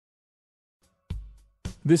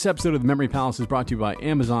This episode of the Memory Palace is brought to you by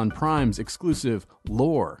Amazon Prime's exclusive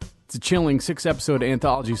Lore. It's a chilling 6-episode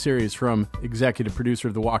anthology series from executive producer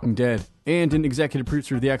of The Walking Dead and an executive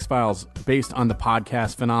producer of The X-Files, based on the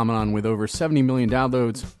podcast phenomenon with over 70 million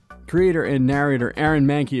downloads. Creator and narrator Aaron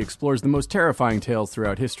Mahnke explores the most terrifying tales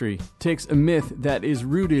throughout history, takes a myth that is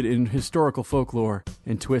rooted in historical folklore,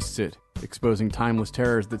 and twists it, exposing timeless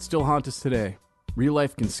terrors that still haunt us today. Real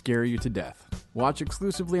life can scare you to death. Watch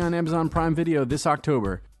exclusively on Amazon Prime Video this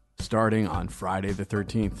October, starting on Friday the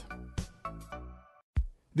 13th.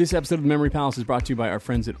 This episode of the Memory Palace is brought to you by our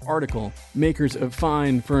friends at Article, makers of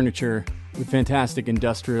fine furniture with fantastic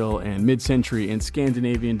industrial and mid-century and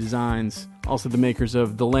Scandinavian designs. Also the makers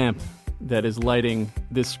of the lamp that is lighting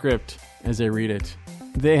this script as I read it.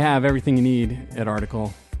 They have everything you need at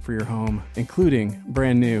Article for your home, including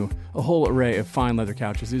brand new, a whole array of fine leather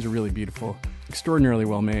couches. These are really beautiful, extraordinarily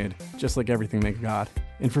well made, just like everything they've got.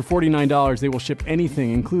 And for $49, they will ship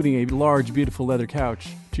anything, including a large, beautiful leather couch,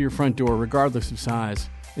 to your front door, regardless of size.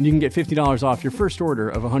 And you can get $50 off your first order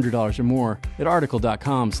of $100 or more at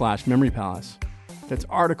article.com/memorypalace. That's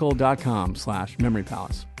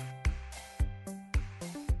article.com/memorypalace.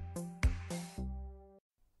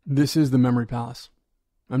 This is the Memory Palace.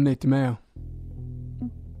 I'm Nate DeMeo.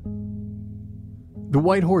 The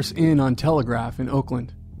White Horse Inn on Telegraph in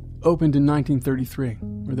Oakland opened in 1933,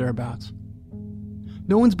 or thereabouts.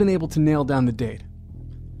 No one's been able to nail down the date.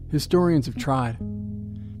 Historians have tried,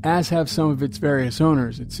 as have some of its various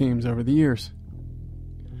owners, it seems, over the years.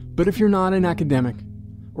 But if you're not an academic,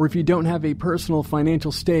 or if you don't have a personal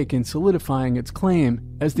financial stake in solidifying its claim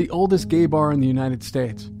as the oldest gay bar in the United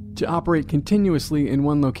States to operate continuously in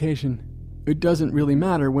one location, it doesn't really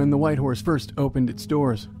matter when the White Horse first opened its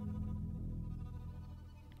doors.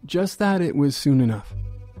 Just that it was soon enough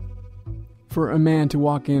for a man to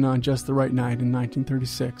walk in on just the right night in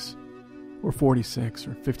 1936, or 46,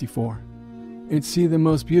 or 54, and see the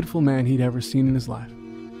most beautiful man he'd ever seen in his life,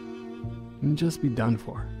 and just be done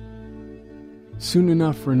for. Soon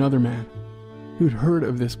enough for another man who'd heard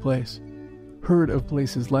of this place, heard of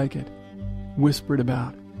places like it, whispered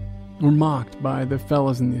about, or mocked by the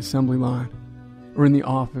fellas in the assembly line, or in the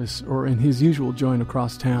office, or in his usual joint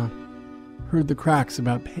across town, heard the cracks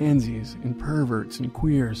about pansies and perverts and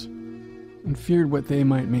queers, and feared what they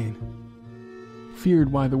might mean.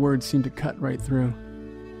 Feared why the words seemed to cut right through,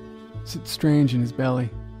 sit strange in his belly,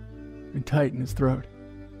 and tight in his throat.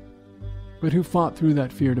 But who fought through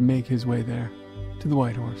that fear to make his way there, to the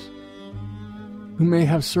White Horse. Who may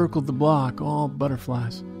have circled the block, all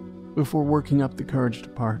butterflies, before working up the courage to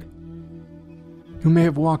park. Who may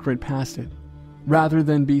have walked right past it, rather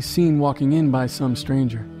than be seen walking in by some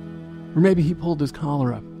stranger. Or maybe he pulled his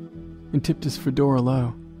collar up and tipped his fedora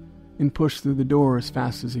low and pushed through the door as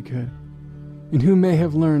fast as he could. And who may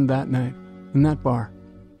have learned that night, in that bar,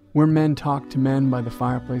 where men talked to men by the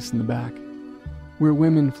fireplace in the back, where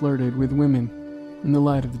women flirted with women in the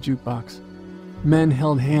light of the jukebox, men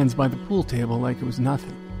held hands by the pool table like it was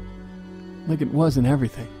nothing, like it wasn't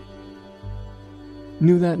everything,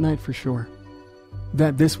 knew that night for sure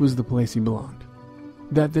that this was the place he belonged,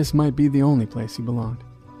 that this might be the only place he belonged.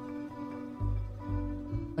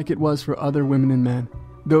 Like it was for other women and men,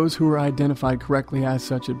 those who were identified correctly as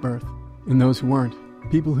such at birth, and those who weren't,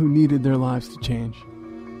 people who needed their lives to change,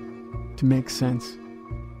 to make sense,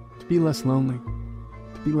 to be less lonely,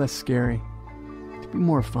 to be less scary, to be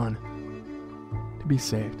more fun, to be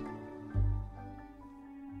saved.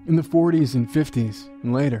 In the 40s and 50s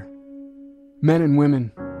and later, men and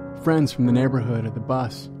women, friends from the neighborhood or the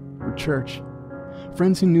bus or church,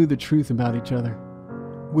 friends who knew the truth about each other,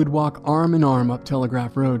 would walk arm in arm up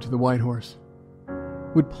Telegraph Road to the White Horse,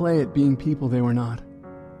 would play at being people they were not,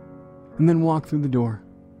 and then walk through the door,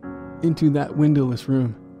 into that windowless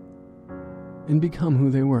room, and become who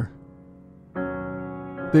they were.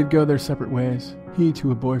 They'd go their separate ways, he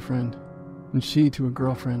to a boyfriend, and she to a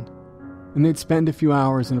girlfriend, and they'd spend a few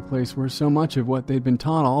hours in a place where so much of what they'd been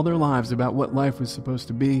taught all their lives about what life was supposed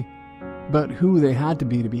to be, but who they had to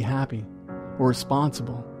be happy, or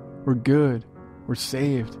responsible, or good, or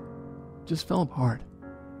saved, just fell apart.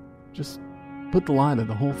 Just put the lie to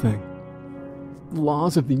the whole thing. The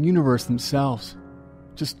laws of the universe themselves,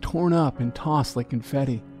 just torn up and tossed like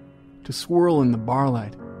confetti, to swirl in the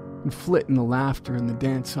barlight, and flit in the laughter and the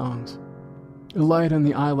dance songs, alight on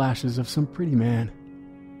the eyelashes of some pretty man,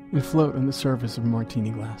 and float on the surface of a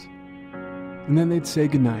martini glass. And then they'd say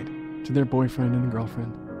goodnight to their boyfriend and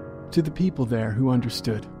girlfriend, to the people there who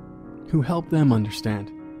understood, who helped them understand,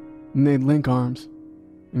 and they'd link arms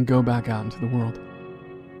and go back out into the world.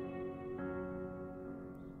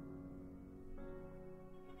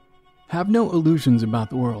 Have no illusions about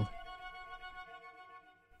the world.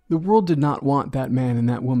 The world did not want that man and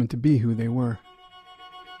that woman to be who they were.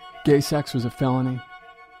 Gay sex was a felony.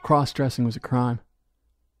 Cross-dressing was a crime.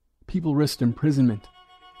 People risked imprisonment,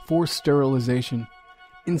 forced sterilization,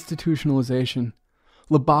 institutionalization,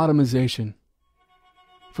 lobotomization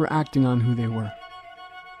for acting on who they were.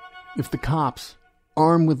 If the cops,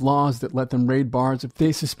 armed with laws that let them raid bars if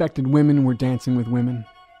they suspected women were dancing with women,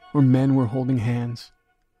 or men were holding hands,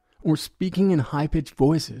 or speaking in high-pitched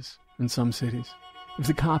voices in some cities, if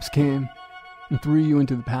the cops came and threw you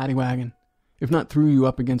into the paddy wagon, if not threw you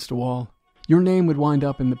up against a wall, your name would wind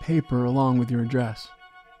up in the paper along with your address.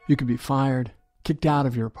 You could be fired, kicked out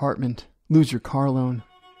of your apartment, lose your car loan,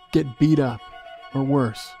 get beat up, or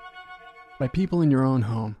worse, by people in your own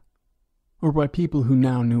home, or by people who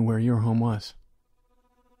now knew where your home was.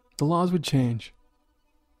 The laws would change.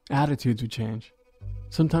 Attitudes would change.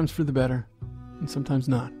 Sometimes for the better, and sometimes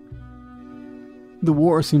not. The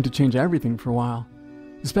war seemed to change everything for a while,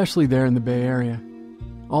 especially there in the Bay Area.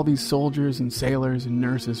 All these soldiers and sailors and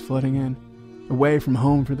nurses flooding in, away from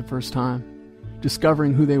home for the first time,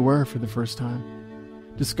 discovering who they were for the first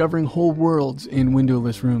time, discovering whole worlds in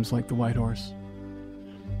windowless rooms like the White Horse.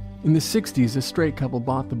 In the 60s, a straight couple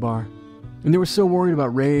bought the bar, and they were so worried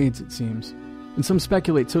about raids, it seems, and some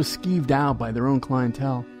speculate so skeeved out by their own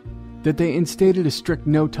clientele, that they instated a strict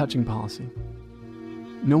no-touching policy.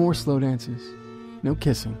 No more slow dances, no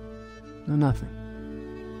kissing, no nothing.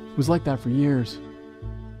 It was like that for years,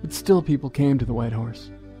 but still people came to the White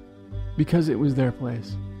Horse, because it was their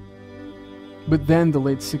place. But then the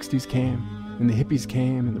late 60s came, and the hippies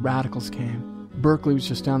came, and the radicals came. Berkeley was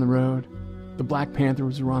just down the road. The Black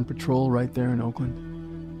Panthers were on patrol right there in Oakland.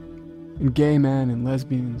 And gay men and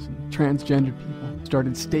lesbians and transgendered people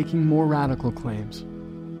started staking more radical claims,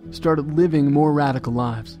 started living more radical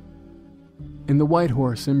lives. And the White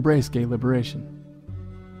Horse embraced gay liberation.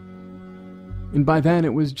 And by then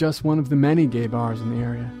it was just one of the many gay bars in the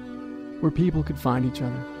area, where people could find each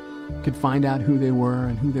other, could find out who they were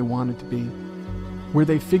and who they wanted to be, where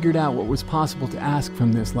they figured out what was possible to ask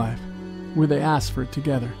from this life, where they asked for it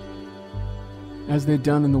together, as they'd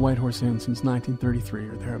done in the White Horse Inn since 1933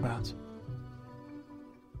 or thereabouts.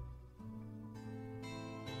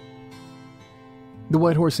 The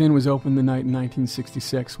White Horse Inn was opened the night in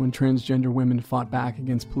 1966 when transgender women fought back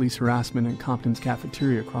against police harassment in Compton's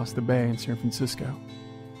cafeteria across the bay in San Francisco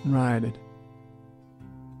and rioted.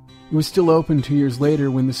 It was still open 2 years later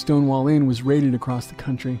when the Stonewall Inn was raided across the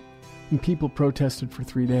country and people protested for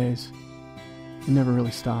 3 days. It never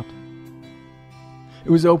really stopped. It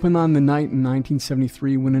was open on the night in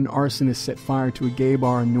 1973 when an arsonist set fire to a gay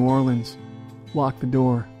bar in New Orleans, locked the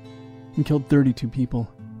door, and killed 32 people.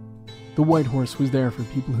 The White Horse was there for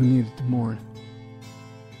people who needed to mourn.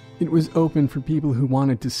 It was open for people who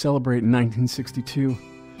wanted to celebrate in 1962,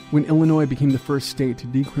 when Illinois became the first state to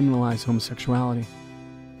decriminalize homosexuality,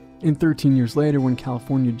 and 13 years later when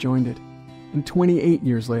California joined it, and 28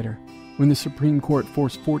 years later when the Supreme Court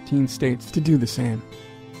forced 14 states to do the same.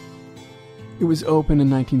 It was open in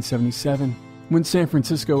 1977 when San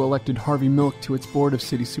Francisco elected Harvey Milk to its board of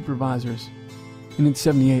city supervisors, and in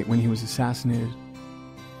 78 when he was assassinated.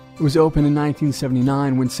 It was open in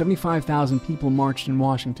 1979 when 75,000 people marched in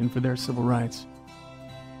Washington for their civil rights.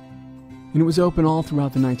 And it was open all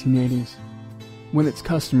throughout the 1980s, when its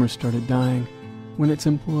customers started dying, when its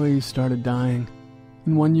employees started dying.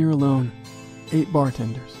 In 1 year alone, 8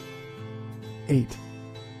 bartenders, 8,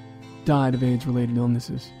 died of AIDS-related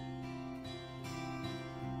illnesses.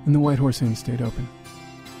 And the White Horse Inn stayed open.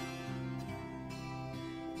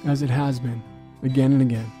 As it has been, again and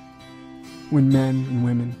again, when men and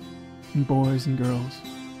women, and boys and girls,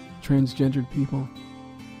 transgendered people,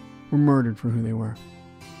 were murdered for who they were.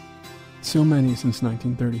 So many since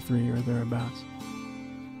 1933 or thereabouts.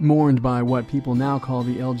 Mourned by what people now call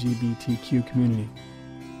the LGBTQ community.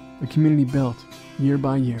 A community built, year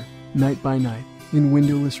by year, night by night, in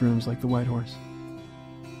windowless rooms like the White Horse.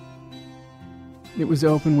 It was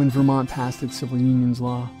open when Vermont passed its civil unions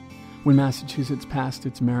law, when Massachusetts passed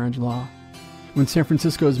its marriage law, when San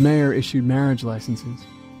Francisco's mayor issued marriage licenses,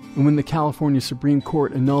 and when the California Supreme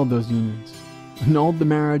Court annulled those unions, annulled the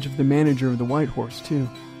marriage of the manager of the White Horse, too.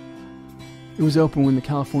 It was open when the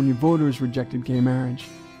California voters rejected gay marriage,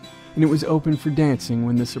 and it was open for dancing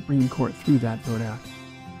when the Supreme Court threw that vote out.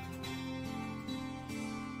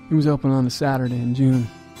 It was open on a Saturday in June,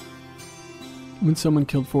 when someone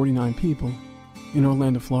killed 49 people in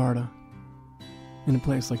Orlando, Florida, in a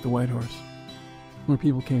place like the White Horse, where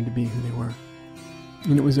people came to be who they were.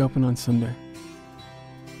 And it was open on Sunday.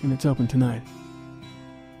 And it's open tonight.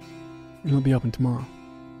 And it'll be open tomorrow.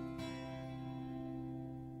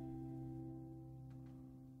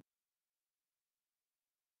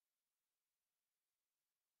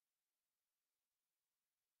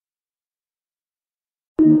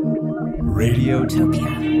 Radiotopia.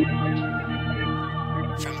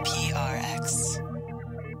 From